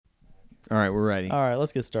All right, we're ready. All right,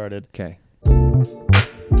 let's get started. Okay.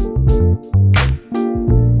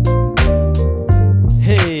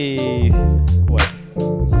 Hey, what?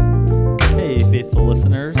 Hey, faithful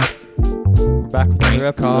listeners. We're back with another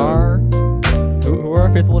episode. Car. Who are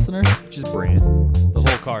our faithful listeners? Just Brand. The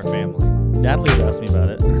whole Carr family. Natalie's asked me about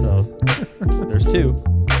it, so there's two.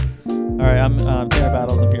 All right, I'm Tanner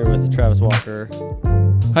Battles. I'm here with Travis Walker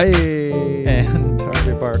Hey. and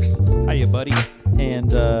RJ Parks. Hiya, buddy.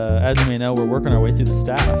 And as you may know, we're working our way through the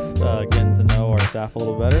staff, getting to know our staff a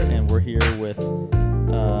little better. And we're here with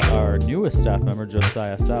our newest staff member,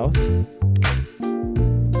 Josiah South.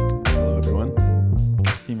 Hello, everyone.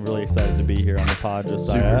 You seem really excited to be here on the pod,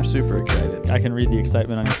 Josiah. Super excited. I can read the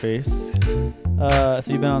excitement on your face. So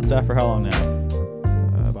you've been on staff for how long now?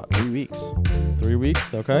 About 3 weeks. 3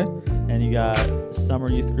 weeks, okay. And you got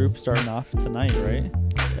summer youth group starting off tonight, right?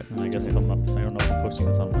 Yep, And I guess if I'm up, I don't know if I'm posting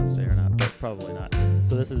this on Wednesday or not, but probably not.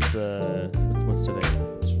 So this is the, what's today?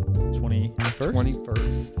 21st?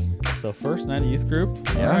 21st. So first night of youth group.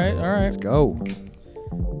 Yeah. All right. Let's go.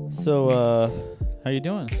 So how you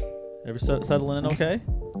doing? Ever settling in okay?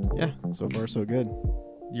 Yeah, so far so good.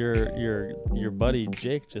 Your buddy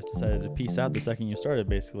Jake just decided to peace out the second you started,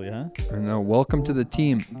 basically, huh? I know. Welcome to the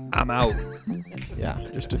team. I'm out. Yeah,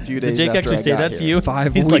 just a few Did days Jake after actually I say got that to here. you?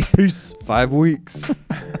 5 He's weeks. like, peace. 5 weeks.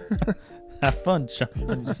 Have fun, Sean.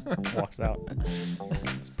 And just walks out.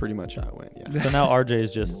 That's pretty much how it went, yeah. So now RJ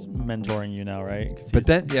is just mentoring you now, right? But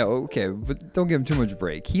then, yeah, okay. But don't give him too much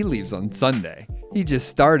break. He leaves on Sunday. He just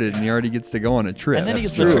started and he already gets to go on a trip. and then he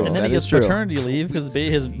That's gets true. and then That he is gets true. paternity leave because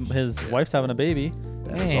his wife's having a baby.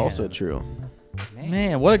 That is Man. also true.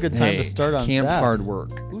 Man, what a good time to Hey, start on camp's staff. hard work.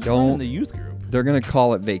 Who's running Don't. the youth group? They're gonna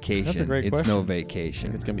call it vacation. That's a great it's question. no I think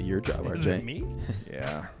vacation. it's going to be your job, Is it RJ. me?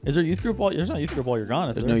 Yeah. Is there youth group while there's not youth group while you're gone?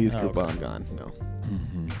 Is There's there? no youth Oh, group okay. while I'm gone, no.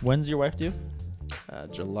 When's your wife due?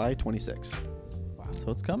 July 26th. Wow,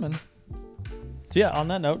 so it's coming. So yeah, on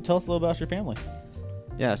that note, tell us a little about your family.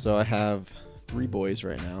 Yeah, so I have 3 boys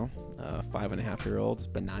right now. 5.5-year-old is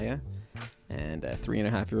Benaiah, and a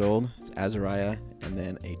 3.5-year-old is Azariah, and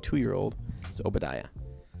then a 2-year-old is Obadiah.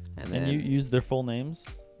 And then And you use their full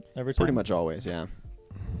names every time? pretty much always, yeah.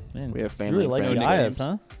 Man, We have you family really and like friends Gaius,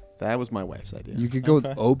 names. huh? That was my wife's idea. You could go Okay.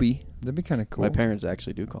 with Obi. That'd be kind of cool. My parents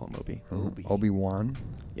actually do call him Obi. Obi-Wan.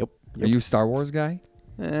 Yep. Are you a Star Wars guy?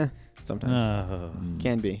 Sometimes.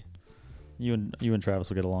 Can be. You and Travis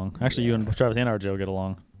will get along. Actually, you and Travis and RJ will get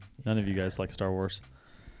along. None of you guys like Star Wars.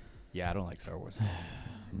 Yeah, I don't like Star Wars.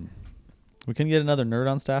 We couldn't get another nerd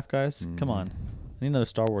on staff, guys. Come Mm. on, I need another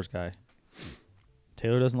Star Wars guy.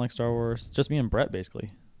 Taylor doesn't like Star Wars. It's just me and Brett,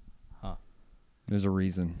 basically. There's a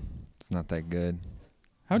reason. It's not that good.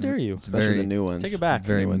 How dare you? Especially very- the new ones. Take it back.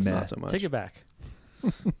 very The new ones, meh. not so much. Take it back.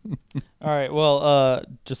 All right. Well,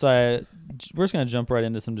 Josiah, we're just gonna jump right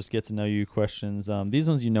into some just get to know you questions. These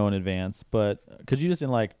ones you know in advance, but could you just in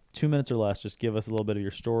like 2 minutes or less just give us a little bit of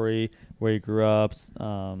your story, where you grew up,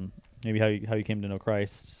 maybe how you came to know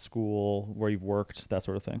Christ, school, where you've worked, that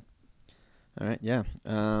sort of thing. All right, yeah.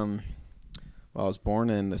 Well, I was born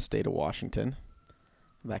in the state of Washington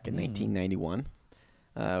back in 1991.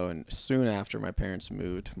 And soon after, my parents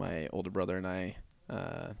moved my older brother and I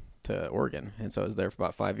to Oregon. And so I was there for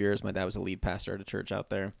about 5 years. My dad was a lead pastor at a church out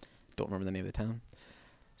there. Don't remember the name of the town.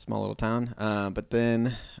 Small little town. But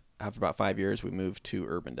then after about 5 years, we moved to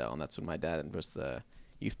Urbandale. And that's when my dad was the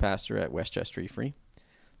youth pastor at Westchester Free.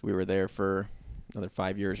 We were there for another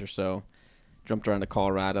 5 years or so. Jumped around to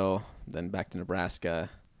Colorado, then back to Nebraska,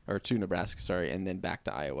 and then back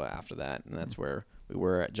to Iowa after that. And that's where we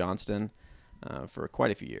were at Johnston for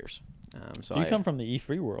quite a few years. So you come from the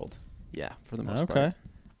E-Free world. Yeah, for the most Okay. part.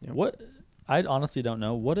 Yep. What? I honestly don't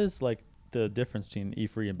know. What is like the difference between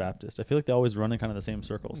E-Free and Baptist? I feel like they always run in kind of the same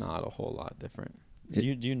circles. Not a whole lot different. Do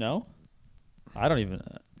you know? I don't even.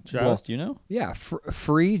 Travis, Well, do you know? Yeah,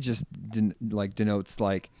 free just denotes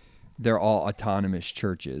like they're all autonomous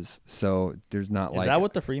churches. So there's not Is like that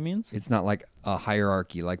what the free means? it's not like a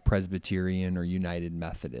hierarchy like Presbyterian or United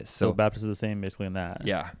Methodist. So So Baptist is the same basically in that.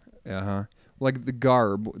 yeah, like the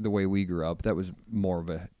garb, the way we grew up, that was more of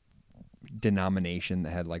a denomination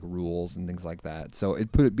that had like rules and things like that. So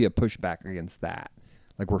it'd be a pushback against that.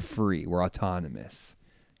 Like we're free, we're autonomous.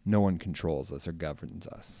 No one controls us or governs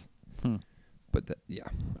us. But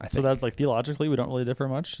I think So that's like theologically we don't really differ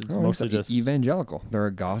much. It's mostly except just evangelical. They're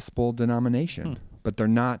a gospel denomination, but they're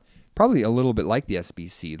not probably a little bit like the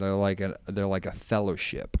SBC. They're like a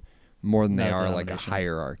fellowship more than they Not a are like a denomination.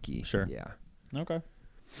 hierarchy. Sure. Yeah. Okay.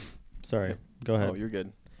 Sorry. Yep. Go ahead. Oh, you're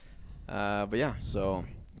good. But yeah, so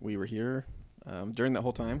we were here during that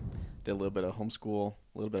whole time. Did a little bit of homeschool,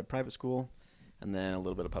 a little bit of private school, and then a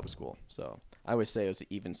little bit of public school. So I always say it was an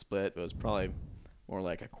even split. It was probably more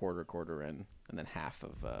like a quarter, and then half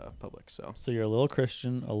of public. So So you're a little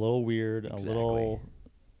Christian, a little weird, Exactly. a little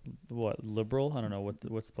liberal? I don't know what's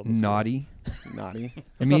the public schools? Naughty. naughty.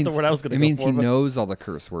 That's not the word I was going to It go means for. he but- knows all the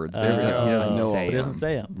curse words, but he doesn't know all say But he doesn't them.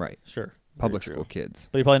 say them. Right. Sure. Public true. school kids.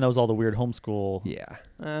 But he probably knows all the weird homeschool.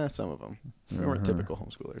 Yeah. Some of them. We weren't Uh-huh. typical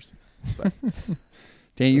homeschoolers.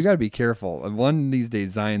 Dan, you got to be careful. One of these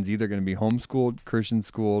days, Zion's either going to be homeschooled, Christian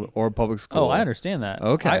schooled, or public school. Oh, I understand that.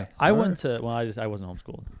 Okay. I All went to, well, I wasn't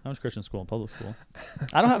homeschooled. I was Christian school and public school.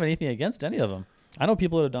 I don't have anything against any of them. I know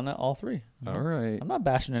people that have done that, all three. All right. I'm not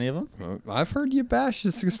bashing any of them. Well, I've heard you bash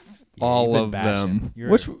just Yeah, all you've been of bashing. them.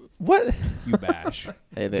 You're- What? you bash.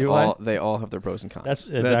 Hey, they Do I? all have their pros and cons. That's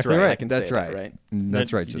That's exactly right. right. I can That's say right. that, right?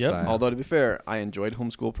 That's right, Yep. Josiah. Although to be fair, I enjoyed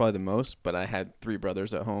homeschool probably the most, but I had 3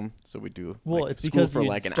 brothers at home, so we do Well, like, it's school because for you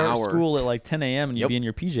like an start hour. school at like 10 a.m. and you'd Yep. be in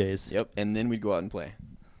your PJs. Yep, and then we'd go out and play.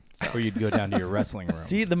 Or you'd go down to your wrestling room.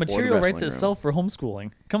 See, the material wrestling writes room. itself for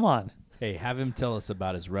homeschooling. Come on. Hey, have him tell us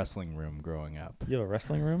about his wrestling room growing up. You have a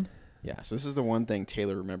wrestling room? Yeah, so this is the one thing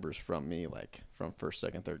Taylor remembers from me, like from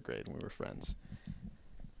 1st, 2nd, 3rd grade when we were friends.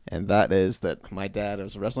 And that is that my dad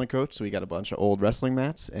was a wrestling coach, so we got a bunch of old wrestling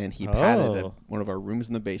mats, and he padded at Oh. one of our rooms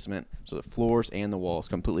in the basement, so the floors and the walls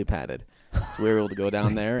completely padded. So we were able to go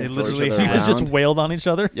down there They and throw literally each other You guys just around. wailed on each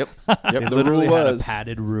other? Yep. They Yep. The literally rule had was a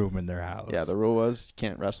padded room in their house. the rule was you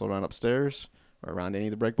can't wrestle around upstairs or around any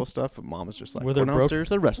of the breakable stuff. But Mom was just like, Were go there downstairs,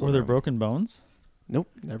 the wrestling Were there room. broken bones? Nope,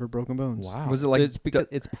 never broken bones. Wow. Was it like it's because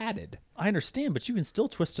it's padded. I understand, but you can still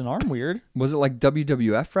twist an arm weird. was it like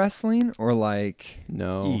WWF wrestling or like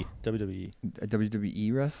No. WWE.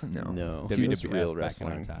 WWE wrestling? No. No. WWF It was real back in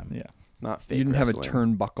our wrestling. time. Yeah. Not fake You didn't have a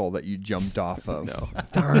wrestling. turnbuckle that you jumped off of. No.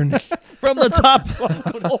 Darn. From the top.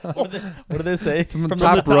 What do they say? From the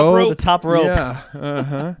top top rope. The top rope. Yeah.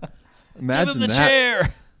 Uh-huh. Imagine Give him the that.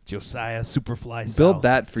 chair. Josiah Superfly South. Build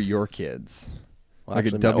that for your kids. Well, Like a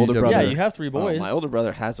actually, my older WWF. brother. Yeah, you have 3 boys. My older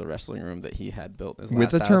brother has a wrestling room that he had built in his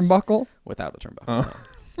With a last house turnbuckle? without a turnbuckle. Oh.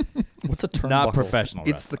 no. What's a turnbuckle? Not professional.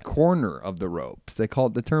 It's the wrestling. corner of the ropes. They call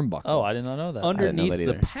it the turnbuckle. Oh, I did not know that. didn't know Underneath that the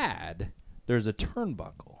either. pad, there's a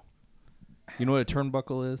turnbuckle. You know what a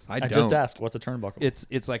turnbuckle is? I I don't. just asked, what's a turnbuckle?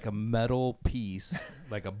 It's like a metal piece,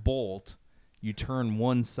 like a bolt. You turn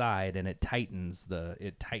one side and it tightens the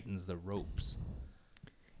ropes.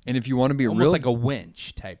 And if you want to be Almost real, like a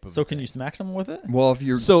winch type of. So can thing. you smack someone with it? well, if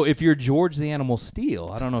you're So if you're George the Animal Steel,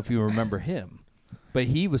 I don't know if you remember him, but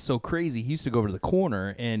he was so crazy. He used to go over to the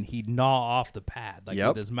corner and he'd gnaw off the pad like Yep.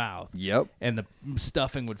 with his mouth. Yep. And the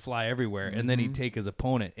stuffing would fly everywhere, and then he'd take his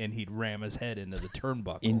opponent and he'd ram his head into the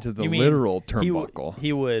turnbuckle. Into the You mean literal He, turnbuckle.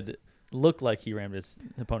 he would look like he rammed his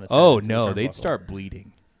opponent's Oh head into the no, they'd turnbuckle. start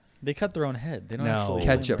bleeding. They cut their own head. They don't No. actually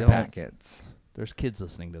Ketchup Don't. packets. There's kids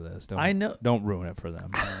listening to this. Don't, I know. Don't ruin it for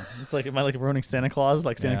them. It's like, am I like ruining Santa Claus?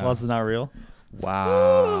 Like Santa Yeah. Claus is not real.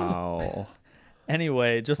 Wow.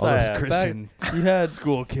 Anyway, just All those Christian you had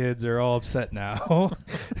school kids are all upset now.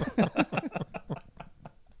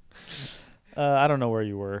 I don't know where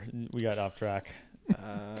you were. We got off track.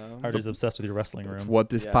 Um, Hardy's obsessed with your wrestling room. That's what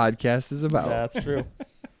this Yeah. podcast is about. That's true.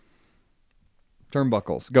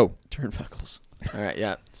 Turnbuckles. Go. Turnbuckles. All right,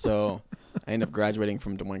 yeah. So I ended up graduating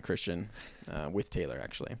from Des Moines Christian with Taylor,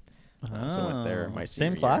 actually. So I went there my Same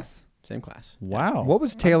senior year. class. Same class. Wow. What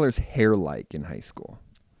was Taylor's hair like in high school?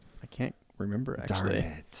 I can't remember, Darn actually.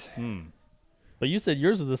 it. But you said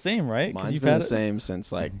yours was the same, right? 'Cause Mine's you've been had the it- same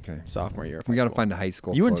since like Okay. sophomore year of We high got to school. find a high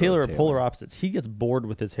school You and photo Taylor of are polar opposites. He gets bored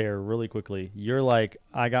with his hair really quickly. You're like,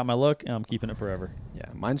 I got my look and I'm keeping it forever. Yeah,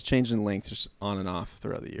 mine's changed in length just on and off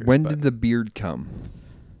throughout the years. When but, did the beard come?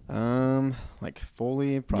 like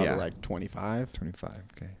fully probably Yeah. like 25. 25.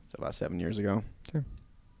 Okay. So about 7 years ago.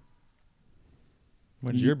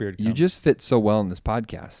 When did your beard come? You just fit so well in this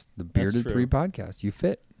podcast. The Bearded true. 3 podcast. You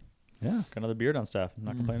fit. Yeah, got another beard on staff. I'm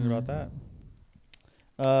not complaining Mm-hmm. about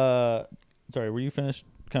that. Sorry, were you finished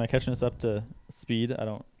kind of catching us up to speed? I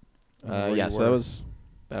don't know where Yeah, you so were.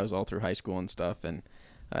 that was all through high school and stuff, and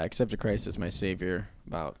I accepted Christ as my savior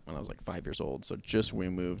about when I was like 5 years old. So just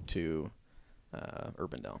when we moved to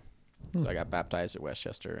Urbandale, so I got baptized at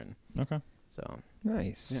Westchester, and Okay. so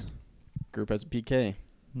Nice. Yeah. group as a PK.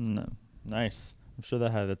 No. Nice. I'm sure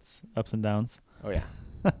that had its ups and downs. Oh yeah,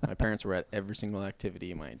 my parents were at every single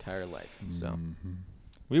activity my entire life. So Mhm.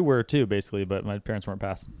 We were too, basically, but my parents weren't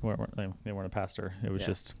they weren't a pastor. It was Yeah.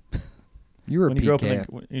 just You were when a you grew up PK in the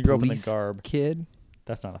when you grew up in the police garb. kid?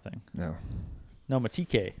 That's not a thing. No. No, I'm a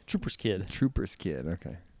TK, trooper's kid. Trooper's kid.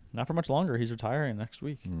 Okay. Not for much longer. He's retiring next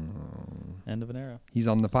week. Mm. End of an era. He's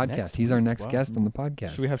on the podcast. Next He's our week. next Wow. guest on the podcast.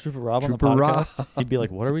 Should we have Trooper Rob on Trooper the Rob. podcast? He'd be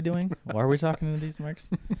like, "What are we doing? Why are we talking to these mics?"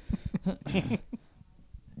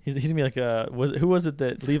 He's gonna be like, who was it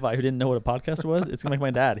that Levi who didn't know what a podcast was? It's gonna be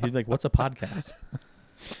like my dad. He'd be like, what's a podcast?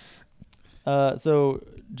 So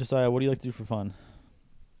Josiah, what do you like to do for fun?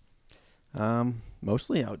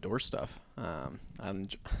 Mostly outdoor stuff. I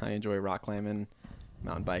enjoy rock climbing,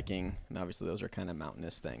 mountain biking, and obviously those are kind of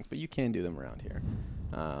mountainous things, but you can do them around here.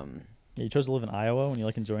 Yeah, you chose to live in Iowa when you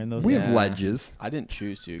like enjoying those. We things? have ledges. I didn't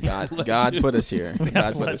choose to. God put us here. We God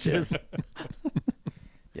have put us here. ledges.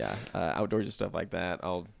 Yeah, outdoorsy stuff like that.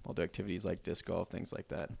 I'll do activities like disc golf, things like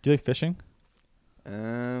that. Do you like fishing?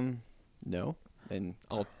 No, and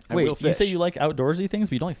I Wait, will fish. you say you like outdoorsy things,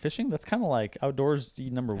 but you don't like fishing? That's kind of like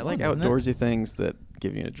outdoorsy number I one. like isn't it? outdoorsy things that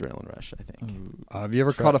give you an adrenaline rush, I think. Have you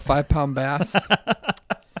ever caught a 5-pound bass?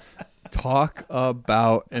 Talk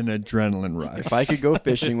about an adrenaline rush. If I could go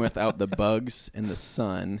fishing without the bugs and the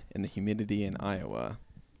sun and the humidity in Iowa,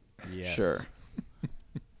 Yes. sure.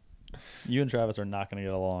 You and Travis are not going to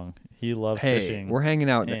get along. He loves Hey, fishing. we're hanging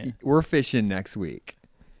out. and- We're fishing next week.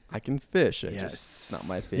 I can fish. Yes. It's not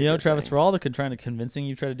my favorite. You know, Travis, thing. for all the trying to convincing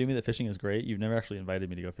you try to do me that fishing is great, you've never actually invited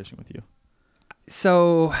me to go fishing with you.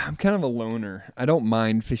 So I'm kind of a loner. I don't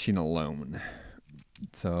mind fishing alone.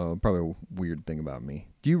 So probably a weird thing about me.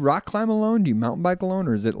 Do you rock climb alone? Do you mountain bike alone,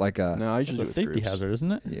 or is it like a? No, I usually It's do a it with safety groups. hazard,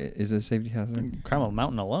 isn't it? Yeah, is it a safety hazard? Climb a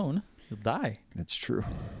mountain alone, you'll die. That's true.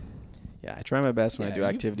 Yeah, I try my best when I Yeah, do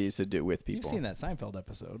you've- activities to do it with You've people. seen that Seinfeld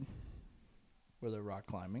episode where they're rock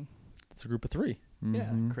climbing. It's a group of 3. Yeah,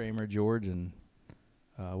 Mhm. Kramer, George, and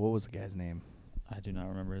what was the guy's name? I do not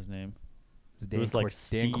remember his name. It's It was like Dan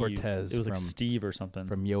Steve. Cortez It was like from, Steve or something.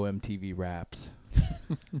 from Yo MTV Raps.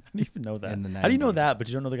 How do you even know that? in the How do you know 90s. that, but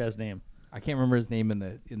you don't know the guy's name? I can't remember his name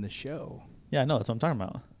in the show. Yeah, I know. That's what I'm talking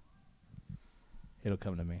about. It'll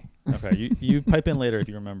come to me. Okay, you pipe in later if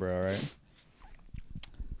you remember. All right.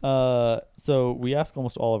 So we ask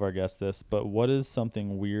almost all of our guests this, but what is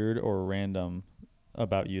something weird or random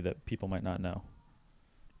about you that people might not know?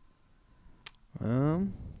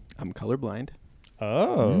 I'm colorblind.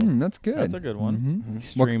 Oh, That's good. that's a good one. Mhm.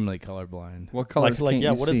 Extremely colorblind. What colors Like can't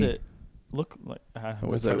yeah. you What does see? it look like? What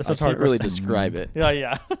was That's that? I a hard can't really question. describe it.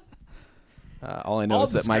 Yeah. All I know I'll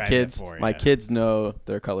is that my describe it kids, for my ya. kids know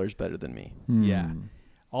their colors better than me. Yeah. Hmm.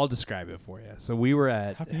 I'll describe it for you. So we were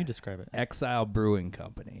at How can you describe it? Exile Brewing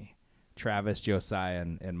Company. Travis, Josiah,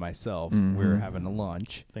 and myself. We were Mhm. having a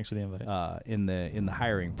lunch Thanks for the invite. in the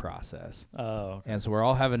hiring process. Oh, okay. And so we're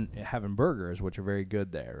all having burgers, which are very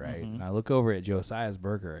good there, right? Mhm. And I look over at Josiah's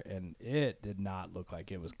burger, and it did not look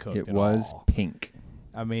like it was cooked It at was all. pink.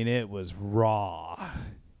 I mean, it was raw.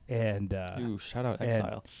 And Ooh, shout out and-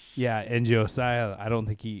 Exile. yeah, and Josiah, I don't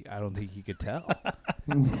think he could tell.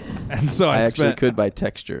 And so I I actually spent could by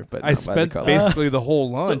texture, but I not by the spent color. basically the whole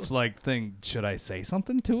So- lunch should I say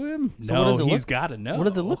something to him? So no, what does it he's look- got to know. What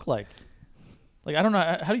does it look like? Like I don't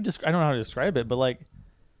know. How do you I don't know how to describe it, but like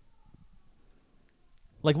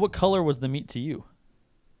what color was the meat to you?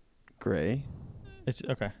 Gray. It's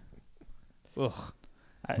okay. Ugh.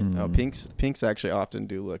 Oh, Mm. pinks actually often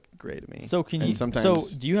do look gray to me. So can And you? sometimes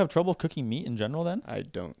So do you have trouble cooking meat in general then? I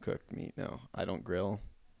don't cook meat. No, I don't grill.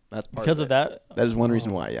 That's part Because of that, That is one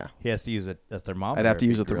reason Oh. why. Yeah, He has to use a thermometer. I'd have to if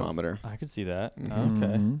use he a grills. thermometer. I could see that. Mhm.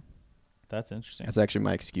 Okay, Mhm. that's interesting. That's actually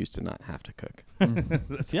my excuse to not have to cook.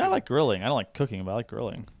 See, I like grilling. I don't like cooking, but I like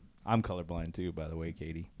grilling. I'm colorblind too, by the way,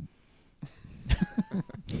 Katie.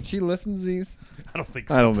 She listens to these? I don't think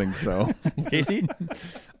I don't think so. Casey,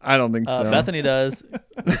 I don't think so. Bethany does.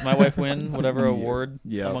 Does my wife win whatever Yeah. award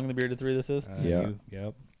Yep. among the bearded 3 this is? Yeah.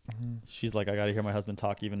 Yep. She's like, I got to hear my husband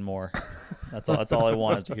talk even more. That's all I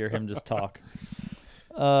want is to hear him just talk.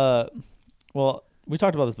 Well, we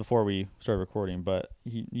talked about this before we started recording, but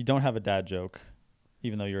you don't have a dad joke,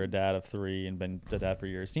 even though you're a dad of 3 and been a dad for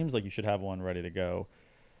years. Seems like you should have one ready to go.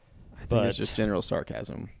 I think But it's just general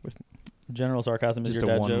sarcasm with general sarcasm is Just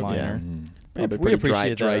your a dad joke. one-liner. yeah, Mhm. probably we pretty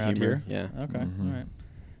appreciate dry that around humor. here. Yeah, Okay, Mhm. all right.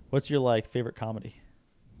 What's your favorite comedy?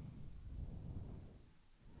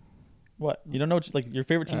 What you don't know? Your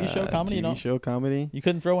favorite TV show comedy? You TV don't? show comedy? You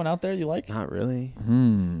couldn't throw one out there you like? Not really.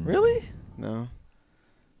 Hmm. Really? No,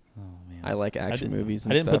 Oh man, I like action movies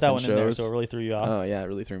and I didn't stuff put that and one shows. in there, so it really threw you off. Oh yeah, it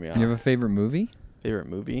really threw me off. You have a favorite movie? Favorite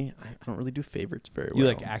movie? I don't really do favorites very You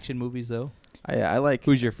well. like action movies though? I like.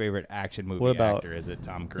 Who's your favorite action movie What about- actor? Is it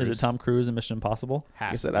Tom Cruise? Is it Tom Cruise in Mission Impossible? Has Like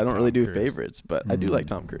I to said, be I don't Tom really do Cruise. favorites, but I do like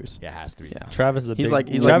Tom Cruise. Yeah, it has to be. Yeah. Tom. Travis is a He's big. like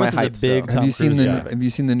my Travis height, is a big so- Tom Have you seen Cruise the guy. Have you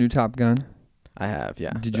seen the new Top Gun? I have,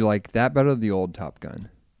 yeah. Did you like that better or the old Top Gun?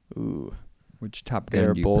 Ooh, Which Top Gun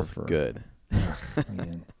they're do you both prefer? good.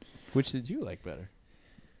 Man. Which did you like better?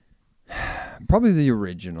 Probably the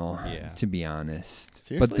original, Yeah. to be honest. But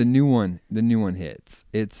Seriously? the new one hits.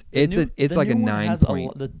 It's like a 9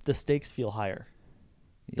 point. The stakes feel higher.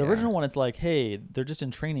 The Yeah. original one, it's like, hey, they're just in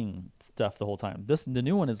training stuff the whole time. The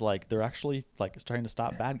new one is like they're actually like trying to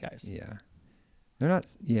stop bad guys. Yeah. They're not.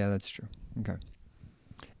 Yeah, that's true. Okay.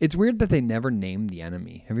 It's weird that they never name the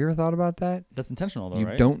enemy. Have you ever thought about that? That's intentional though, You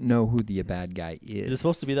right? don't know who the bad guy is. Is it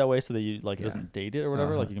supposed to be that way so that you like it Yeah. doesn't date it or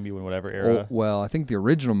whatever? Uh-huh. Like you can be in whatever Oh, era. well, I think the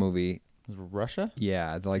original movie, Is it Russia?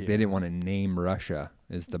 yeah, they didn't want to name Russia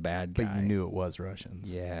as the bad guy. But you knew it was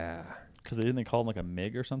Russians. Yeah. Because they didn't call him like a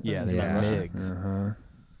MiG or something. Yeah, Isn't they that were Russia? MiGs. Uh-huh.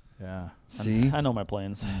 Yeah. See? I know my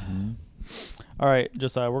planes. Mhm. All right,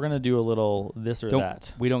 Josiah, we're gonna do a little this or Don't-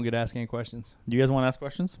 that. We don't get asked any questions. Do you guys want to ask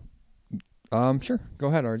questions? Sure. Go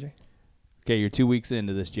ahead, RJ. Okay, you're 2 weeks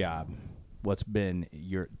into this job. What's been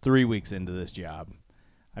your 3 weeks into this job?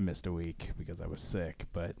 I missed a week because I was sick,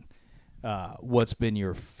 but what's been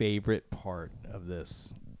your favorite part of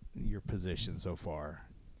this, your position so far,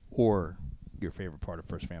 or your favorite part of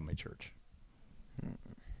First Family Church?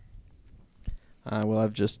 Well,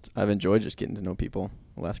 I've enjoyed just getting to know people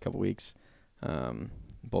the last couple weeks,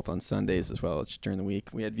 both on Sundays as well as during the week.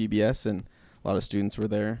 We had VBS and a lot of students were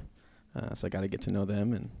there, so I got to get to know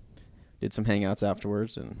them and did some hangouts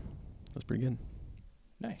afterwards, and it was pretty good.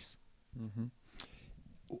 Nice. Mm-hmm.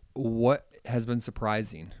 What has been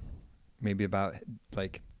surprising? Maybe about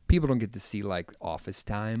like people don't get to see like office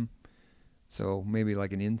time, so maybe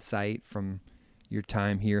like an insight from your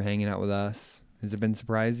time here hanging out with us. Has it been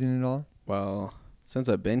surprising at all? Well, since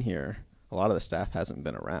I've been here, a lot of the staff hasn't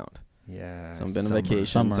been around. Yeah. Some have been on summer. vacation,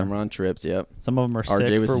 Summer. some are on trips. Yep. Some of them are RJ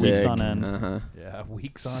sick was for sick. weeks on end. Uh-huh. Yeah,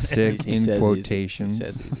 weeks on it. Sick He in says quotations. He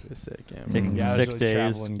says he was sick. Yeah. Taking Yeah, sick usually days,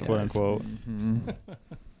 traveling, quote yes. unquote. Mhm.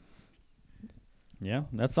 Yeah,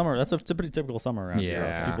 that's summer. That's a pretty typical summer around here.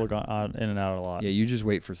 Yeah. People go on in and out a lot. Yeah, you just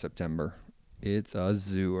wait for September. It's a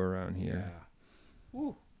zoo around Yeah. here.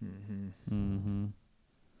 Mm-hmm. Mm-hmm.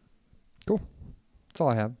 That's all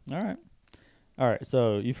I have. All right.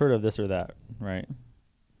 So you've heard of this or that, right?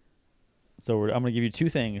 So I'm going to give you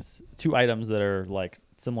two items that are like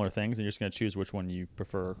similar things, and you're just going to choose which one you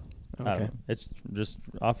prefer. Okay. It's just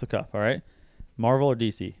off the cuff. All right. Marvel or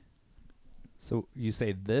DC? So you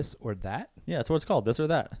say this or that? Yeah, that's what it's called. This or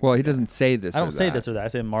that. Well, he doesn't say this. I don't or say that. this or that. I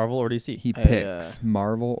say Marvel or DC. He I, picks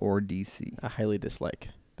Marvel or DC. I highly dislike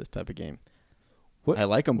this type of game. What? I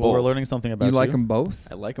like them Well, both. we're learning something about You like them both?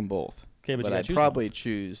 I like them both. Okay, but you But gotta I'd choose probably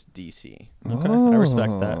choose DC. one. Okay, I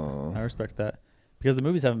respect that. Oh. I respect that because the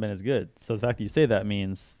movies haven't been as good. So the fact that you say that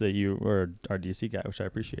means that you are DC guy, which I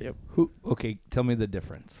appreciate. Yep. Who? Okay, tell me the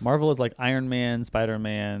difference. Marvel is like Iron Man,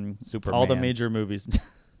 Spider-Man, Superman. all the major movies.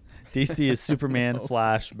 DC is Superman,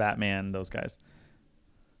 Flash, Batman, those guys.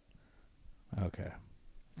 Okay.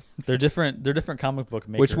 They're different. They're different comic book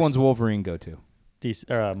makers. Which one's Wolverine go to? DC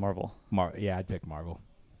or Marvel? Yeah, I'd pick Marvel.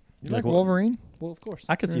 You like like Wol- Wolverine? Well, of course.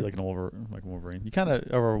 I could see Yeah. like Wolverine. You kind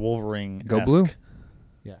of are a Wolverine. Go blue.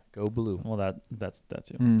 Yeah, go blue. Well, that's that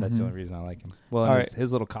too. That's the Mhm. only reason I like him. Well, All and right.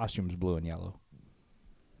 his little costume's blue and yellow.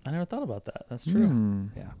 I never thought about that. That's true. Mm.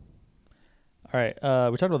 Yeah. All right.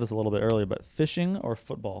 We talked about this a little bit earlier, but fishing or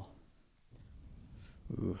football?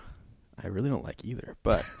 Ooh, I really don't like either,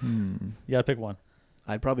 but Mm. You gotta pick one.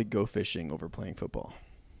 I'd probably go fishing over playing football.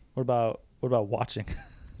 What about watching?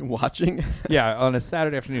 Watching? Yeah, on a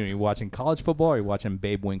Saturday afternoon, are you watching college football or are you watching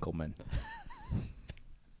Babe Winkleman?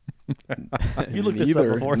 You looked this up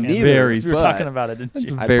beforehand. Neither, Very We were but talking about it, didn't That's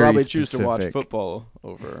you? I'd very probably choose to watch specific. football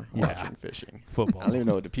over Yeah. watching fishing. Football. I don't even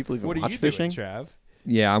know. Do people even watch fishing? Trav?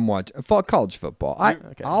 Yeah, I'm watching college football.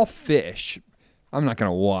 Okay. I'll fish. I'm not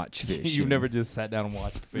gonna watch fishing. You've never just sat down and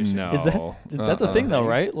watched fishing? No. That's a thing though,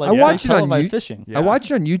 right? Like I they watch it on televise you- fishing. Yeah. I watch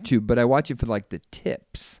it on YouTube, but I watch it for like the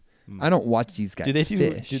tips. Mm. I don't watch these guys Do they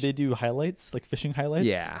fish. do highlights, like fishing highlights?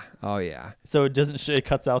 Yeah. Oh yeah. So it doesn't it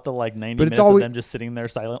cuts out the like 90 But it's minutes always- of them just sitting there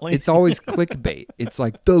silently. It's always clickbait. It's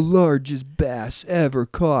like the largest bass ever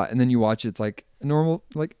caught, and then you watch it, it's like a normal,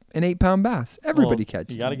 like an 8-pound bass. Everybody Well,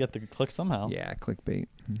 catches. You got to them. get the click somehow. Yeah, clickbait.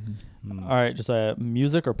 Mm. All right, Josiah,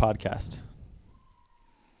 music or podcast?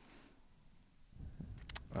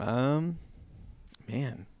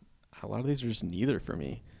 Man, a lot of these are just neither for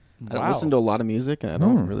me. I don't Wow. listen to a lot of music, and I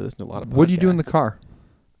don't Oh. really listen to a lot of podcasts. What do you do in the car?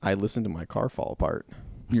 I listen to my car fall apart.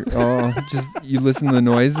 You're, just you listen to the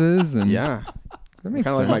noises and Yeah. that makes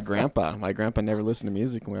Kind of sense. like my grandpa. My grandpa never listened to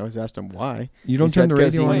music, and we always asked him why. You don't He turn said the 'cause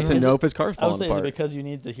radio he on. needs to Is know it- if his car's I would falling say, is it apart. because you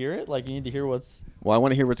need to hear it? Like you need to hear what's Well, I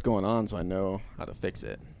want to hear what's going on so I know how to fix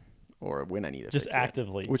it or when I need to just fix it.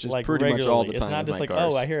 actively, Which is like pretty much all the regularly. time It's not with just my like,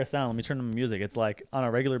 cars. oh, I hear a sound. Let me turn on the music. It's like on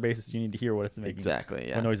a regular basis, you need to hear what it's making. Exactly,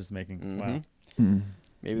 yeah. What noise it's making. Mhm. Wow. Mm.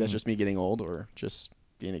 Maybe that's just me getting old or just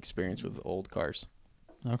being experienced with old cars.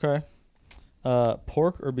 Okay.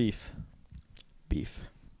 Pork or beef? Beef.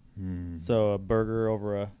 Mm. So a burger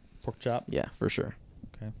over a pork chop. Yeah, for sure.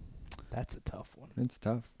 Okay. That's a tough one. It's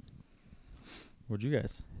tough. What'd you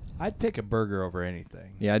guys? I'd pick a burger over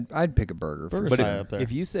anything. Yeah, I'd pick a burger. Burger's for But high sure. up there.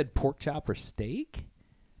 if you said pork chop or steak,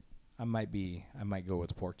 I might go with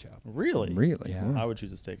the pork chop. Really? Really? Yeah. I would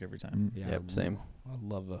choose a steak every time. Yeah, Yep, same. I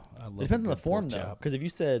love It depends on the good form, pork though. chop. Because if you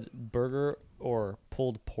said burger or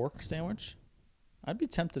pulled pork sandwich, I'd be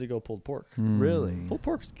tempted to go pulled pork. Really? Pulled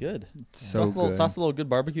pork's good. So good. Toss a little good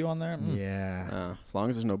barbecue on there. Yeah. As long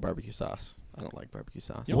as there's no barbecue sauce. I don't like barbecue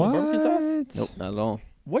sauce. You don't like barbecue sauce? Nope, not at all.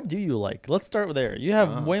 What do you like? Let's start with there. You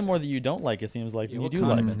have way more that you don't like, it seems like, Yeah, than you what do like.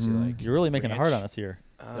 condiments you like? You're really making it hard Ranch? on us here.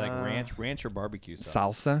 Like ranch or barbecue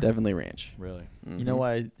sauce? Salsa? Definitely ranch. Really? You know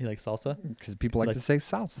why he likes salsa? Because people like Like- to say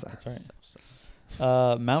salsa. That's right.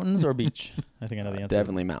 Salsa. Mountains or beach? I think I know the answer.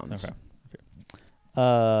 Definitely mountains.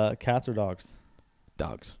 Okay. Cats or dogs?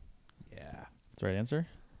 Dogs. Yeah. That's the right answer.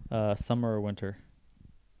 Summer or winter?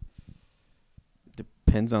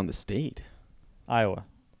 Depends on the state. Iowa.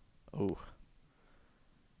 Oh.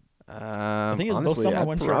 I think it's both honestly, summer and I'd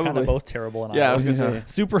winter are kind probably- of both terrible in Yeah, I Iowa. was gonna say.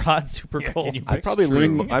 Super hot, super Yeah, cold. can you I'd probably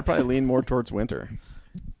Extreme. I'd probably lean more towards winter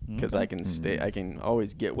because I Okay. can stay. I can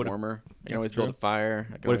always get What if- warmer. I can That's always build a true. fire. I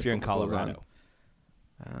can What always if you're in put my clothes on.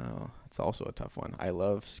 Colorado? Oh, it's also a tough one. I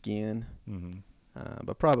love skiing, Mm-hmm.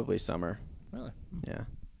 but probably summer. Really?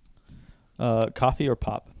 Yeah, Coffee or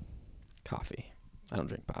pop? coffee. I don't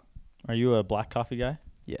drink pop. Are you a black coffee guy?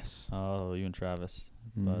 Yes. Oh, you and Travis,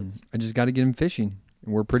 buds. I just got to get him fishing.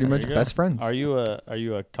 We're pretty There much you go. best friends. Are you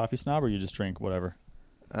a coffee snob or you just drink whatever?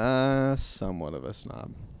 Somewhat of a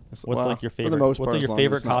snob. What's like your For favorite? the most What's part, like as your long as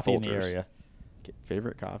favorite it's not coffee in the Folgers. area?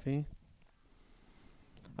 Favorite coffee?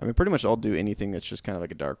 I mean, pretty much I'll do anything that's just kind of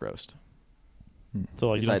like a dark roast. So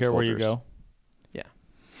like you don't Besides care where you Folgers. go. Yeah.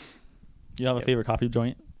 You don't have a Yep. favorite coffee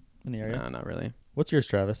joint in the area? No, not really. What's yours,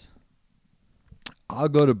 Travis? I'll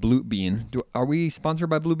go to Blue Bean. Are we sponsored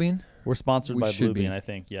by Blue Bean? We're sponsored We by should Blue be. Bean, I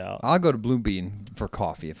think. Yeah. I'll go to Blue Bean for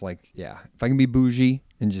coffee. If I can be bougie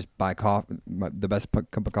and just buy coffee, the best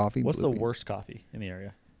cup of coffee. What's Blue the Bean. worst coffee in the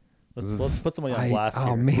area? Let's put somebody on blast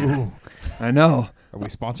Oh here. man, I know. Are we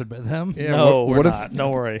sponsored by them? Yeah, No, what we're if- not.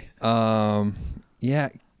 Don't worry. Yeah,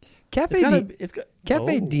 Cafe It's gotta Di- be- it's got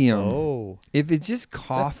Cafe Diem. Oh, If it's just Wait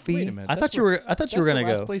coffee, a minute. I thought you were gonna the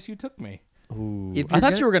last go. place you took me. Ooh. If I you're thall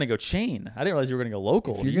gonna- you were gonna go chain. I didn't realize you were gonna go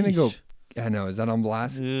local. if you're gonna go, Yeesh. I know. Is that on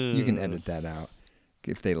blast? You can Ugh. edit that out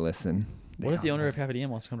if they listen. What if the owner of Cafe Diem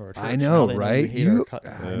wants to come to our church? I know, Now they right? we hate our You- cut. I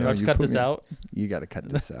Do I know, have to you cut put this me- out. You got to cut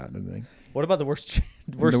this out. I think. What about the worst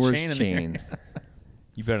The worst chain in the chain. area?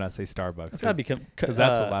 You better not say Starbucks. It's gotta be because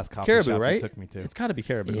that's the last coffee Caribou, shop right? you took me to. It's gotta be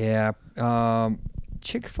Caribou. Yeah.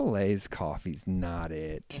 Chick-fil-A's coffee's not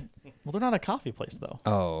it. Well, they're not a coffee place though.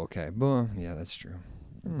 Oh, okay. Well, yeah, that's true.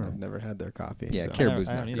 I've never had their coffee. Yeah, so. Caribou's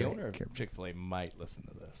I not haven't The great. owner of Caribou. Chick-fil-A might listen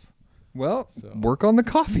to this. Well, So- work on the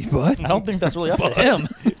coffee, bud. I don't think that's really up to him.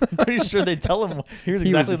 I'm pretty sure they tell him here's He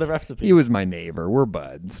exactly was- the recipe. He was my neighbor. We're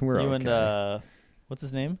buds. We're you okay. and what's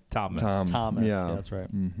his name? Thomas. Thomas. Yeah, Yeah, that's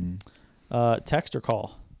right. Mm-hmm. Text or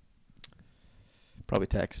call? Probably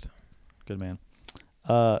text. Good man.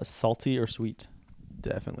 Salty or sweet?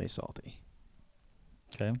 Definitely salty.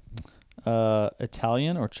 Okay.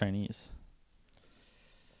 Italian or Chinese?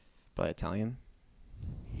 Probably Italian.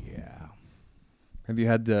 Yeah. Have you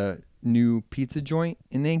had the new pizza joint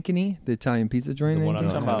in Ankeny? The Italian pizza joint The in one Ankeny? on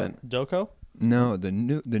Talking about haven't. Doko? No, the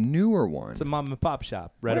newer one. It's a mom and pop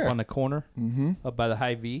shop right Where? up on the corner, Mm-hmm. up by the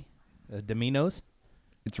High V, Domino's.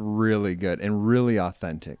 It's really good and really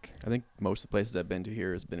authentic. I think most of the places I've been to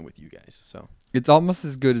here has been with you guys. So It's almost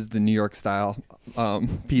as good as the New York style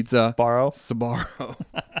pizza. Sparrow. Sbarro.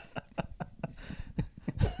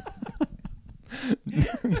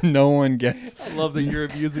 No one gets. I love that you're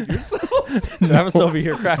abusing yourself. Travis over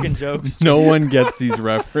here cracking jokes. No one gets these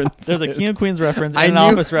references. There's a King of Queens reference and I an knew-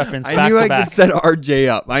 Office reference I back knew to I back. could set RJ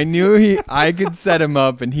up. I knew I could set him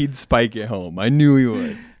up and he'd spike it home. I knew he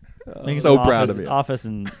would. I think it's so an proud Office, of you. Office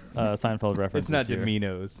and Seinfeld reference. It's not here.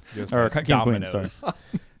 Domino's. Just Or like King of Queens, Domino's. sorry.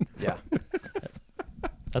 yeah,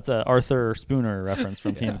 That's a Arthur Spooner reference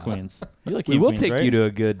from King of Queens. You like We King of will Queens, take right? you to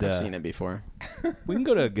a good. I've seen it before. We can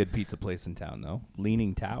go to a good pizza place in town though.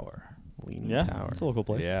 Leaning Tower. Leaning Yeah, Tower. it's a local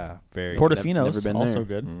place. Yeah, very. Portofino's Never been also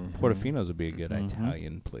there. good. Portofino's would be a good Mhm.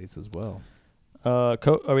 Italian place as well. Oh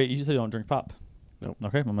wait, you said you don't drink pop. Nope.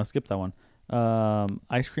 Okay, I'm gonna skip that one.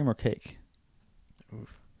 Ice cream or cake?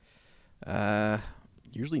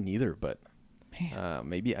 Usually neither, but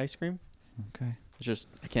maybe ice cream. Okay. It's just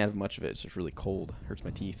I can't have much of it. It's just really cold. Hurts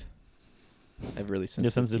my teeth. I have really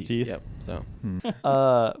sensitive teeth? Yep. So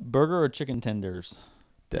Burger or chicken tenders?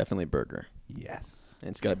 definitely burger. Yes. And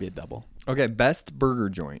it's got to be a double. Okay, best burger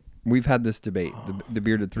joint. We've had this debate. The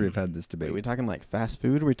Bearded Three have had this Wait, debate. are we talking like fast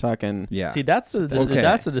food? Or are we talking? Yeah. See, that's the Okay.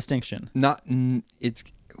 that's the distinction. Not. It's.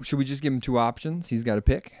 Should we just give him two options? He's got to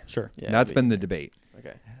pick. Sure. Yeah, That's been the debate.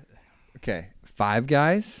 Okay. Okay, Five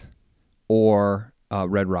Guys or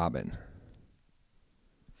Red Robin.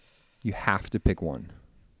 You have to pick one.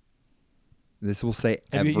 This will say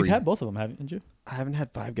You've had both of them, haven't you? I haven't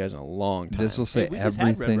had Five Guys in a long time. This will say we just had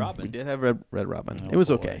Red everything. Robin. We did have Red Robin. Oh, it was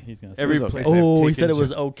boy. okay. He's gonna Every say place okay. I've Oh, he taken said it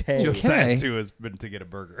was okay. Josiah Okay. too has been to get a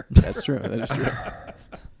burger. That's true. That is true.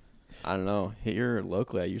 I don't know. Here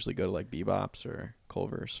locally, I usually go to like Bebop's or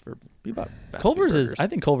Culver's for Bebop. fast Culver's food is. burgers. I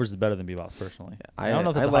think Culver's is better than Bebop's personally. I don't know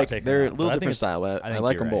if that's I a like hot take. they're or a not, little but I think different it's- style, but I I think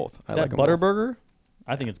like you're them right. both. I that like them butter both. burger,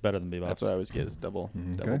 I think it's better than Bebop's. That's what I always get is double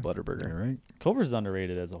Okay. butter burger. All right. Culver's is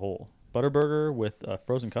underrated as a whole. Butter burger with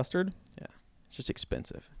frozen custard. It's just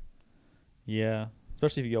expensive. Yeah,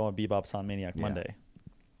 especially if you go on Bebop's on Maniac Yeah. Monday.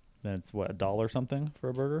 Then it's what, $1 something for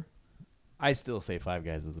a burger? I still say Five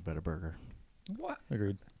Guys is a better burger. What?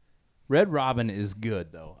 Agreed. Red Robin is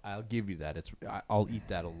good though. I'll give you that. I'll eat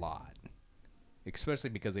that a lot,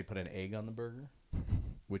 especially because they put an egg on the burger,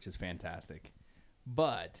 which is fantastic.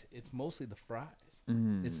 But it's mostly the fries.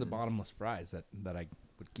 It's the bottomless fries that I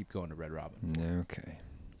would keep going to Red Robin for. Okay.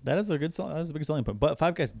 That is a good. That is a big selling point. But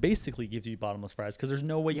Five Guys basically gives you bottomless fries because there's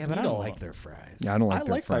no way you Yeah, can but I eat don't all like of them. their fries. Yeah, I don't like I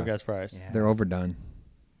their like Five Guys fries. Yeah. They're overdone.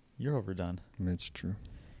 You're overdone. It's true.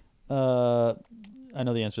 I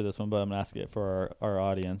know the answer to this one, but I'm gonna ask it for our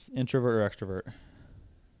audience. Introvert or extrovert?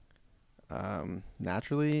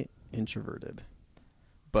 Naturally introverted,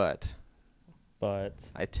 but But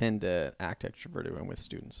I tend to act extroverted when with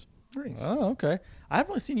students. Nice. oh, okay. I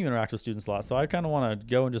haven't really seen you interact with students a lot, so I kind of want to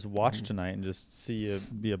go and just watch tonight and just see you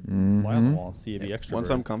be a fly on the wall, see you be extroverted. Once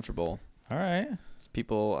I'm comfortable, all right. it's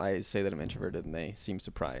people I say that I'm introverted and they seem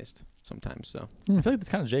surprised sometimes. So I feel like that's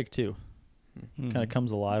kind of Jake too. Mhm. Kind of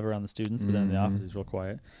comes alive around the students, but then in the office he's real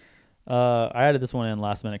quiet. I added this one in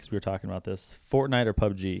last minute because we were talking about this. Fortnite or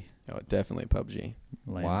PUBG? oh, definitely PUBG.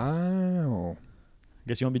 Lame. Wow.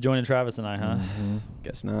 Guess you won't be joining Travis and I, huh?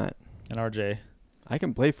 Guess not. And RJ. I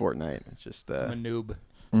can play Fortnite. It's just I'm a noob.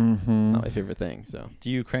 it's not my favorite thing. So Do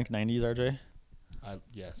you crank 90s, RJ?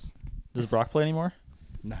 Yes. Does Brock play anymore?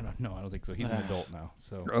 No, I don't think so. He's an adult now.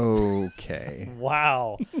 So Okay.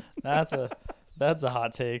 Wow, that's a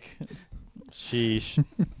hot take. Sheesh,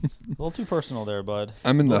 a little too personal there, bud.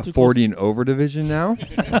 I'm in A the little too 40 and over division now.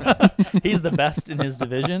 He's the best in his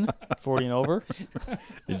division, 40 and over.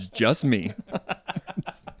 It's just me.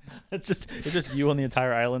 It's just you on the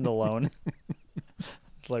entire island alone.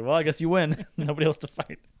 It's like, well, I guess you win. Nobody else to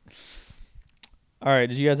fight. All right.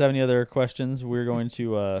 Did you guys have any other questions? We're going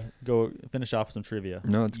to go finish off with some trivia.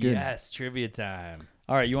 No, it's good. yes, trivia time.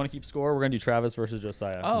 All right. You want to keep score? We're going to do Travis versus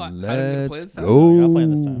Josiah. Oh, I'm gonna play Let's this time? go. You're not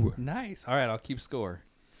playing this time. Nice. All right, I'll keep score.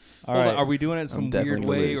 All Hold right. on, are we doing it in some definitely weird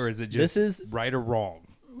gonna way, lose. or is it just This is right or wrong?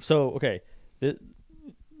 so okay.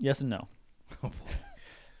 Yes and no.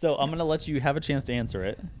 So I'm gonna let you have a chance to answer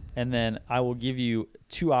it, and then I will give you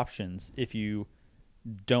two options if you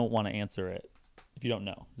don't want to answer it. If you don't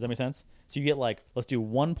know, does that make sense? So you get like, let's do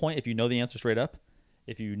 1 point if you know the answer straight up.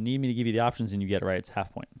 If you need me to give you the options and you get it right, it's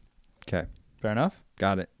half point. Okay. Fair enough.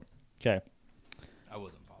 Got it. Okay. I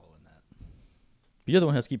wasn't following that. But you're the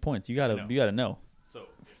one who has to keep points. You gotta No. you gotta know. So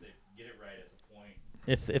if they get it right, it's a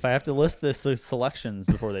point. If I have to list the selections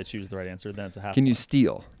before they choose the right answer, then it's a half. Can you point.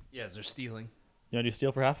 steal? Yes, they're stealing. You want to do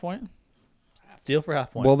steal for half point? Steal for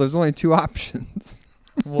half point. Well, there's only two options.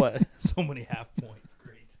 What? So many half points.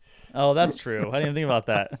 Great. Oh, that's true. I didn't even think about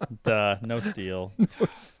that. Duh, no steal.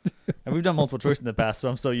 And we've done multiple choice in the past, so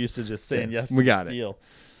I'm so used to just saying yes. we got it. steal.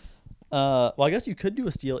 Well, I guess you could do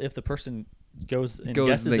a steal if the person goes and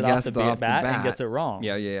guesses they it off guessed the off the bat and bat. gets it wrong.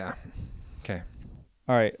 Yeah. Okay.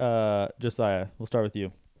 All right, Josiah, we'll start with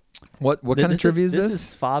you. What kind of trivia is this? This is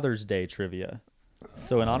Father's Day trivia.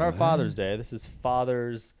 So in honor of Father's Day, this is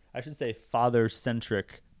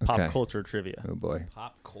father-centric pop Okay. culture trivia. Oh boy.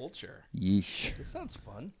 Pop culture. Yeesh. This sounds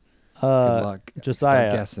fun. Good luck. Start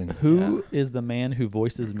Josiah, guessing. who is the man who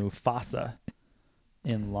voices Mufasa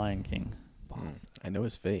in Lion King? I know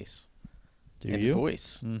his face Do and you? his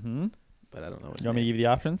voice, Mm-hmm. but I don't know his You want me to name. give you the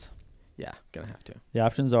options? Yeah, gonna have to. The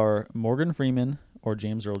options are Morgan Freeman or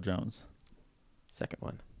James Earl Jones. Second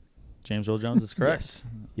one. James Earl Jones is correct. Yes.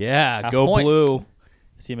 Yeah, Half go point. blue.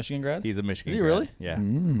 Is he a Michigan grad? He's a Michigan. Is he grad. really? Yeah.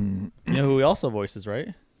 Mm. You know who he also voices,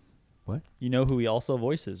 right? What? You know who he also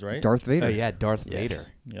voices, right? Darth Vader. Oh yeah, Darth Yes. Vader.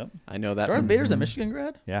 Yep. I know that. Darth from, Vader's a Michigan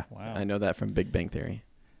grad? Yeah. Wow. I know that from Big Bang Theory.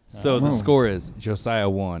 So Oh. the score is Josiah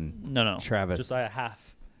 1. No. Travis. Josiah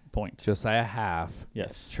half. point. Josiah half.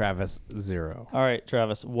 Yes. Travis 0. All right,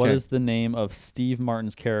 Travis. What Okay. is the name of Steve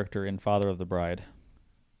Martin's character in Father of the Bride?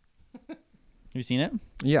 Have you seen it?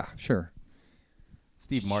 Yeah, sure.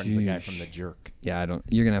 Steve Martin's the guy Sheesh. from The Jerk. Yeah, I don't.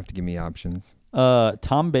 You're gonna have to give me options.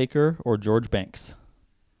 Tom Baker or George Banks?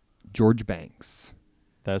 George Banks.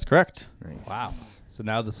 That is correct. Nice. Wow. So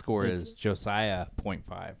now the score It's- is Josiah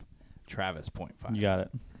 0.5, Travis 0.5. You got it.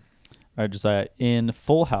 All right, Josiah. In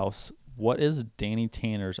Full House, what is Danny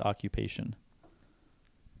Tanner's occupation?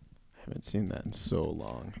 I haven't seen that in so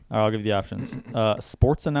long. All right, I'll give you the options.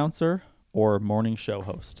 Sports announcer or morning show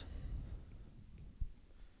host?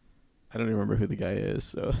 I don't even remember who the guy is.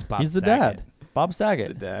 So Bob He's the Saget. dad. Bob Saget.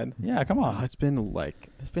 the dad. Yeah, come on. Oh, it's been like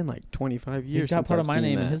 25 years. He's got since part I've of my seen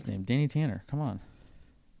name that. and his name. Danny Tanner. Come on.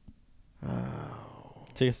 Oh.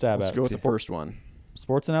 Take a stab Let's at go it. with the first one.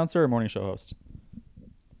 Sports announcer or morning show host?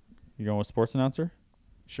 You going with sports announcer?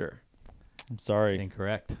 Sure. I'm sorry.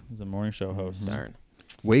 Incorrect. He's a morning show host. Darn.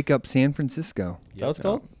 Wake Up San Francisco. Is that what it's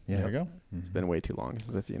called? Yeah. There we go. It's been way too long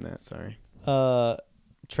since I've seen that. Sorry.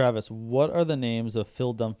 Travis, what are the names of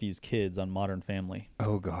Phil Dunphy's kids on Modern Family?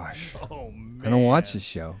 Oh gosh. Oh, man. I don't watch this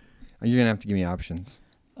show. You're gonna have to give me options.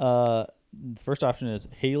 The first option is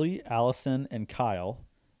Haley, Allison, and Kyle.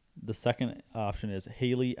 The second option is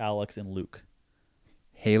Haley, Alex, and Luke.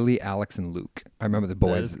 Haley, Alex, and Luke. I remember the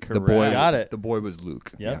boys. is The boy. correct. Got it. The boy was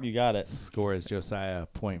Luke. Yep, Yeah. you got it. Score is Josiah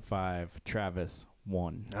 0.5, Travis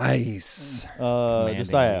 1. Nice. Commanding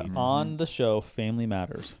Josiah, lead. on the show Family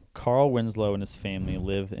Matters, Carl Winslow and his family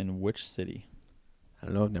live in which city? I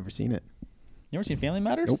don't know. I've never seen it. You ever seen Family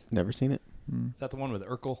Matters? Nope. Never seen it. Is that the one with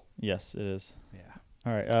Urkel? Yes, it is. Yeah.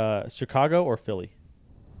 All right. Chicago or Philly?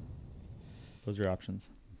 Those are your options.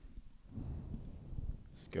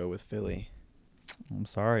 Let's go with Philly. I'm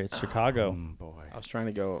sorry, it's Chicago. Boy. I was trying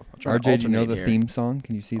to go. I'm trying to RJ, do you know alternate the here. theme song?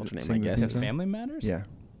 Can you see Alternate sing my the theme guesses. song? Family Matters? Yeah.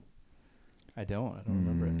 I don't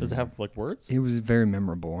remember it. Does it have like words? It was very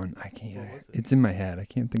memorable, and I can't. was it? It's in my head. I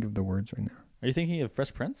can't think of the words right now. Are you thinking of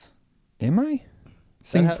Fresh Prince? Am I?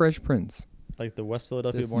 Sing ha- Fresh Prince. Like the West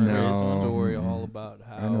Philadelphia This born and is raised No. one? a story Mm. all about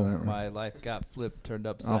I how know that one. my life got flipped, turned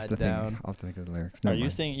I'll have upside to down. think. I'll have to think of the lyrics. All Never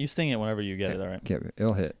right, mind. you sing it whenever you get it. All right. Okay,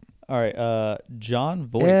 it'll hit. All right. John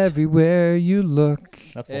Voight. Everywhere you look.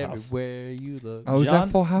 That's Full House. Everywhere you look. Oh, is that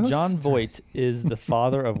Full House? John Voight is the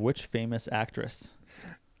father of which famous actress?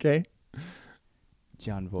 Okay.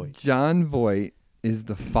 John Voight. John Voight is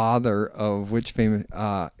the father of which famous?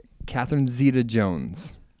 Catherine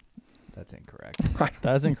Zeta-Jones. That's incorrect.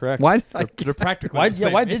 That is incorrect. Why? Did I, They're practically Why? the Yeah.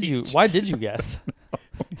 same Why did you? age. Why did you guess?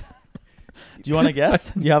 Do you want to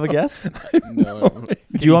guess? Do you have a guess? No.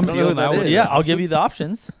 Do you want me steal to? that with Yeah, the I'll give you the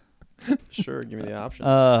options. Sure. Give me the options.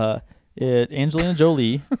 Angelina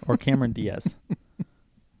Jolie or Cameron Diaz.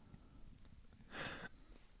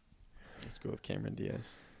 Let's go with Cameron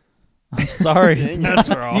Diaz. I'm sorry. Dang it. That's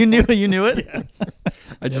wrong. You knew it.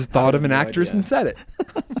 I just thought of an no actress idea. and said it.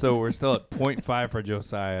 So we're still at 0.5 for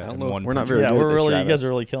Josiah. I don't and know. 1 We're for not very Yeah, good at we're this, really. You guys Travis. are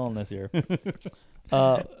really killing this here.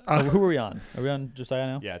 Who are we on? Are we on Josiah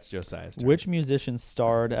now? Yeah, it's Josiah's turn. Which musician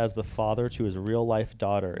starred as the father to his real life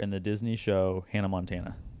daughter in the Disney show Hannah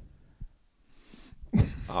Montana?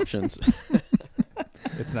 Options.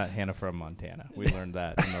 It's not Hannah from Montana. We learned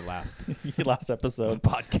that in the last Last episode.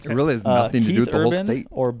 podcast. It really has nothing to Keith do with the whole Urban state.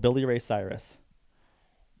 or Billy Ray Cyrus?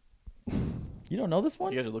 You don't know this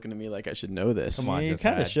one? You guys are looking at me like I should know this. Come on, you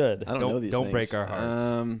Josiah. kind of should. I don't Don't- know these don't things. break our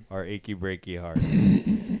hearts. Our achy breaky hearts.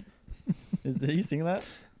 Did you sing that?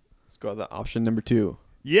 Let's go with the option number 2.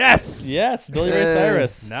 Yes. Yes, Billy Ray Hey.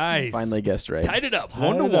 Cyrus. Nice. Finally guessed right. Tied it up. Tied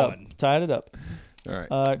 1 to it up. 1. Tied it up. All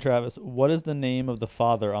right. Travis, what is the name of the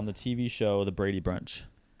father on the TV show The Brady Bunch?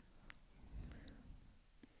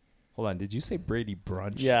 Hold on. Did you say Brady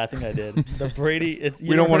Brunch? Yeah, I think I did. The Brady. It's We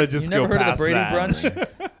don't want wanna just go heard past of the Brady that.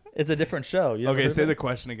 Brunch? It's a different show. You never Okay, heard say of the it?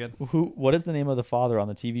 question again. What is the name of the father on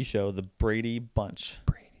the TV show The Brady Bunch?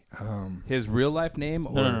 His real life name?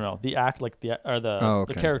 Or No. The act like the Oh, the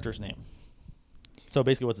okay. character's name. So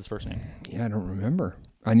basically, what's his first name? Yeah, I don't remember.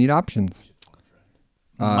 I need options.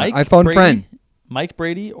 Mike iPhone Brady? friend. Mike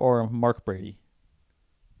Brady or Mark Brady?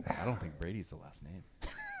 I don't think Brady's the last name.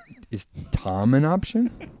 Is Tom an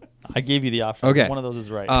option? I gave you the option. Okay. One of those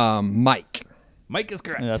is right. Mike. Mike is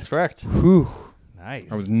correct. Yeah, that's correct. Whew.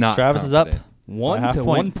 Nice. I was not. Travis is up. confident. 1 half to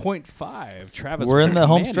point. 1.5. Travis. We're in with a the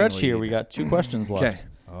home commanding stretch here. lead. We got 2 questions left. Okay.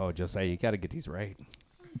 Oh, Josiah, you got to get these right.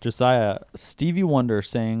 Josiah, Stevie Wonder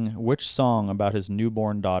sang which song about his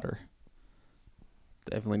newborn daughter?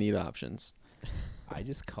 Definitely need options. I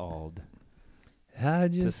just called I to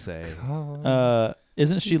just say. called.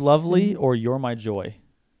 Isn't she lovely or You're My Joy?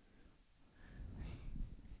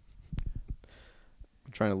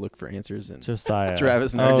 I'm trying to look for answers and Josiah.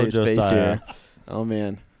 Travis and Oh, RJ's face Josiah. here. Oh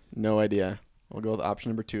man, no idea. We'll go with option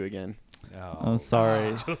number 2 again. I'm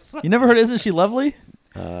sorry. Josiah. You never heard "Isn't She Lovely"?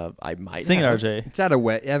 I might Sing it, have. RJ. It's at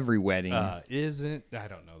every wedding. Isn't I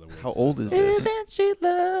don't know the words. How old is this? Isn't she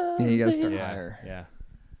lovely? yeah, you gotta start Yeah, higher. yeah,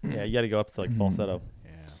 Yeah, you got to go up to like falsetto.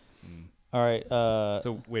 yeah. Mm. All right.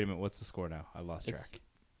 So wait a minute, what's the score now? I lost it's- track.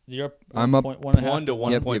 You're up. I'm up 1.5 1 to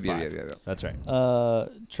Yep, 1.5. yep. That's right.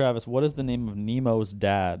 Travis, what is the name of Nemo's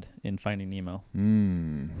dad in Finding Nemo?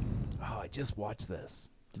 Oh, I just watched this.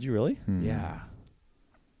 Did you really? Yeah.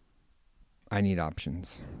 I need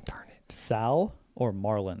options. Darn it. Sal or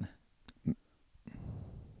Marlin? I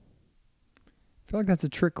feel like that's a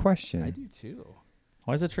trick question. I do too.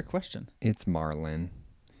 Why is it a trick question? It's Marlin.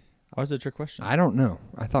 Why is it a trick question? I don't know.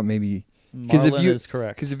 I thought maybe because Marlin is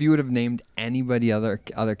correct. Because if you would have named anybody other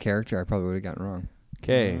character, I probably would have gotten wrong.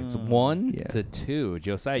 Okay, it's 1 Yeah. to 2.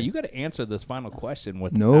 Josiah, you got to answer this final question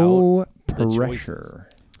without No the choices. pressure.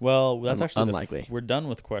 Well, that's actually unlikely. we're done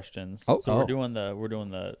with questions. Oh. So Oh. we're doing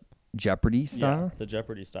the Jeopardy style. the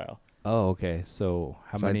Jeopardy style. Oh, okay. So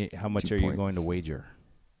how So I many? have How much 2 are you points. going to wager?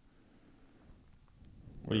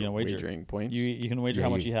 What are you gonna wager? Wagering points. You can wager Yeah,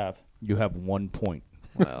 how much you- you have. You have 1 point.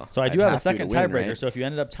 Well, So I I'd do have a to second win, tiebreaker. right? So if you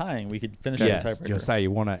ended up tying, we could finish Yes, the tiebreaker. Josiah,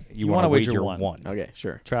 you wanna wager one. one. Okay,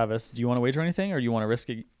 sure. Travis, do you want to wager anything, or you want to risk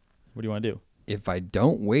it? What do you want to do? If I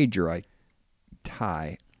don't wager, I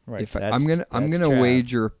tie. Right. If I, That's- I'm gonna that's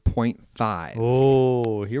wager Trav. 0.5.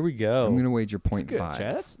 Oh, here we go. I'm gonna wager That's good, 0.5.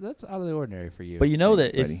 Chad. That's out of the ordinary for you. But you know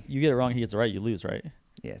Thanks, that if buddy. you get it wrong, he gets it right, you lose, right?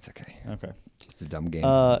 Yeah, it's okay. Okay. Just a dumb game.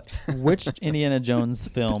 Which Indiana Jones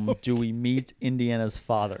film do we meet Indiana's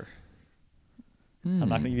father? I'm not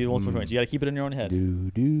going to give you multiple choice. You got to keep it in your own head.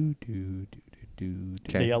 do do do do do.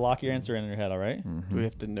 So you got to lock your answer in your head, all right? Do we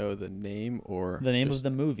have to know the name or The name just- of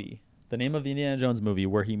the movie. The name of the Indiana Jones movie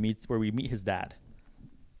where we meet his dad.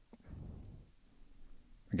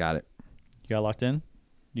 I got it. You got it locked in?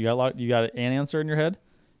 You got an answer in your head?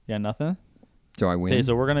 Yeah, nothing? So I win. Say,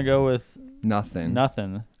 so we're going to go with Nothing.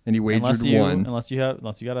 nothing. And you wagered unless you, 1. Unless you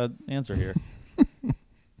got an answer here.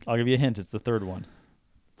 I'll give you a hint. It's the third one.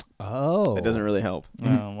 Oh, That doesn't really help.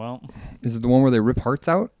 Well, Is it the one where they rip hearts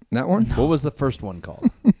out? That one? What was the first one called?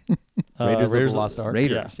 Raiders of the Lost Ark.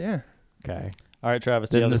 Raiders. Yeah. Okay. All right, Travis.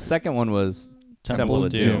 Do you Then have the second one was Temple of of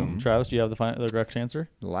Doom. Doom. Travis, do you have the correct answer?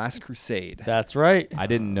 The Last Crusade. That's right. I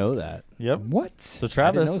didn't know that. Yep. What? So I didn't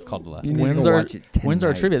Travis know it was called The Last You One. need to wins go our watch it wins our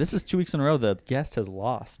tonight. trivia. This is 2 weeks in a row the guest has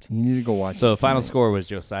lost. You need to go watch So it final tonight. score was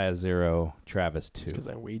Josiah 0, Travis 2. Because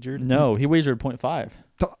I wagered. No, he wagered 0.5.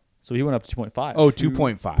 So he went up to 2.5. Oh,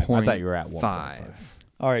 2.5. I thought you were at 1.5. 5.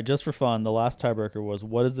 All right, just for fun, the last tiebreaker was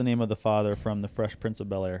what is the name of the father from The Fresh Prince of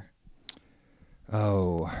Bel-Air?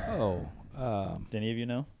 Oh. Oh. Do any of you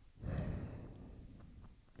know?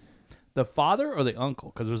 The father or the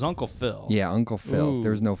uncle? Because it was Uncle Phil. Yeah, Uncle Phil. Ooh.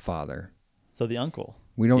 There's no father. So the uncle.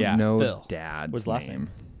 We don't Yeah, know Phil. Dad's What's his last name?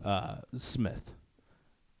 Smith.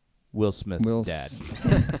 Will Smith's Will dad.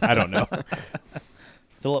 I don't know.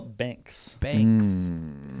 Philip Banks. Banks.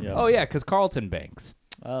 Mm. Yep. Oh, yeah, because Carlton Banks.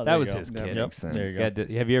 Oh, That there you was go. his That kid. makes sense. There you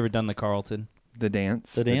go. Have you ever done the Carlton? The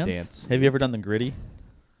dance. The dance? dance. Have you ever done the gritty?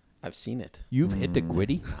 I've seen it. You've hit the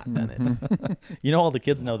gritty? Not done it. You know all the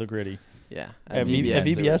kids know the gritty. Yeah. At VBS,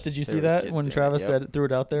 VBS, there was- did you there see was that kids when doing Travis it. said threw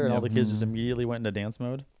it out there and all the kids just Mhm. immediately went into dance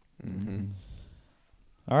mode? Mm-hmm.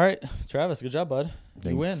 All right, Travis, good job, bud.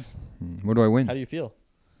 You win. Thanks. What do I win? How do you feel?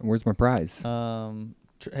 Where's my prize?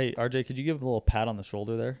 Hey, RJ, could you give him a little pat on the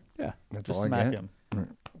shoulder there? Yeah. That's Just all I smack get? him.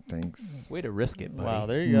 Thanks. Way to risk it, buddy. Wow,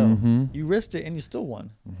 there you go. Mhm. You risked it and you still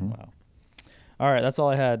won. Mhm. Wow. All right, that's all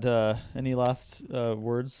I had. Any last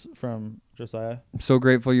words from Josiah? I'm so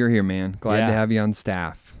grateful you're here, man. Glad Yeah. to have you on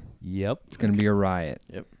staff. Yep. It's going to be a riot.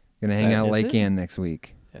 Yep. Going to hang out Is Lake it? Ann next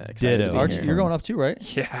week. Yeah, excited to Ditto. be Archie, here. you're going up too, right?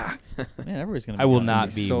 Yeah. Man, everybody's going to be I will going. not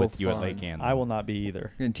It's gonna be be so with you at fun. Lake Ann. I will not be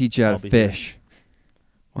either. Going to teach you how I'll to be here. fish.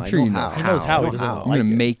 Well, I'm I sure know you know how. He knows how. I He know doesn't how. like I'm going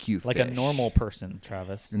to it. make you Like fish. a normal person,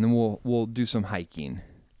 Travis. And then we'll do some hiking.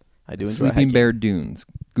 I do enjoy Sleeping hiking. Bear Dunes.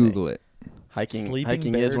 Google it. Hiking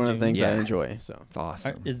Sleeping is Bear one of the things Dunes. I Yeah. enjoy. So It's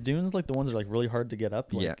awesome. Is dunes like the ones that are like really hard to get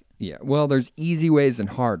up? Like, Yeah. Yeah. Well, there's easy ways and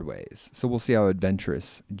hard ways. So we'll see how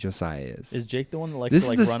adventurous Josiah is. Is Jake the one that likes This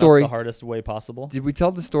to is like the run story- up the hardest way possible? Did we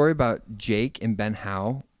tell the story about Jake and Ben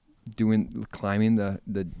Howe climbing the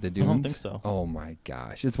dunes? I don't think so. Oh my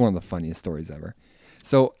gosh. It's one of the funniest stories ever.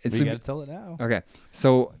 So it's We got to tell it now. okay.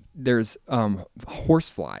 So there's horse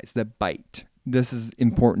flies that bite. This is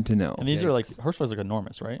important to know. And these are like horseflies, are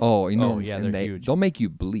enormous, right? Oh, enormous. yeah, and they're huge. They'll make you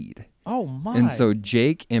bleed. Oh my! And so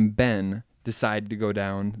Jake and Ben decide to go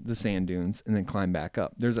down the sand dunes and then climb back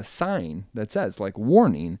up. There's a sign that says like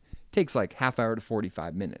warning, takes like half hour to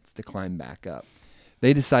 45 minutes to climb back up.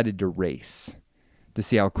 They decided to race to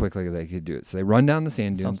see how quickly they could do it. So they run down the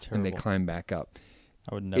sand Sounds dunes and they terrible. climb back up.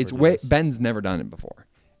 I would never. It's do way this. Ben's never done it before.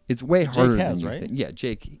 It's way Jake harder has, than you right? think. Yeah,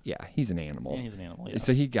 Jake. Yeah, he's an animal. Yeah, he's an animal. Yeah.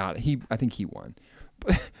 So he got it. I think he won.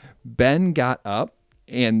 Ben got up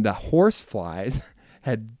and the horse flies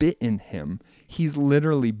had bitten him. He's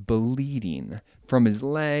literally bleeding from his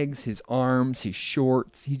legs, his arms, his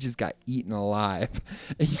shorts. He just got eaten alive.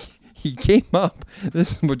 He came up.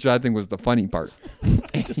 This is which I think was the funny part.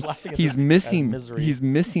 He's just laughing at He's this missing. guy's misery. He's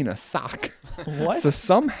missing a sock. What? So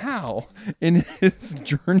somehow in his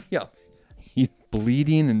journey up, he's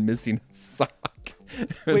bleeding and missing a sock.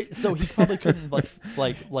 Wait, so he probably couldn't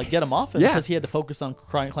like get him off him Yeah. because he had to focus on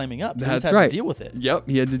climbing up. So he That's just had right. to deal with it. Yep,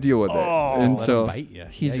 he had to deal with it. Oh. And Let so him bite ya.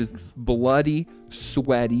 he's Yikes. just bloody,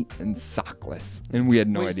 sweaty, and sockless. And we had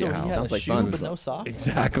no Wait, idea so how. he had Sounds a like shoe fun. but no sock?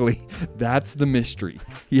 Exactly. That's the mystery.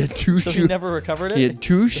 He had two So he shoes. never recovered it? He had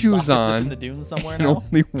two The shoes sock is just on in the dunes somewhere and now?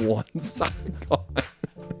 only one sock on.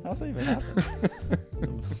 How's that even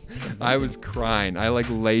happen? I was crying. I like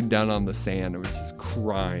laid down on the sand. I was just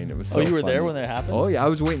crying. It was so Oh, you were there funny. when that happened? Oh yeah, I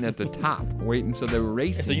was waiting at the top, waiting so they were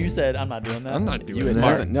racing. So you said, I'm not doing that? I'm not doing You had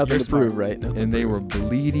that. nothing You're to smart. prove, right? Nothing And to they prove. were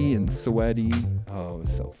bleedy and sweaty. Oh, it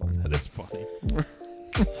was so fun. That is funny.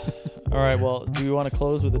 All right, well, do you want to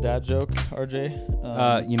close with a dad joke,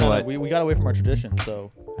 RJ? You know what? We got away from our tradition,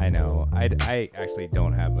 so. I know. I actually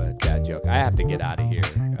don't have a dad joke. I have to get out of here.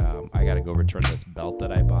 I got to go return this belt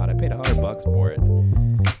that I bought. I paid $100 for it.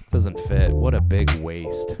 Doesn't fit. What a big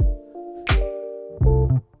waste.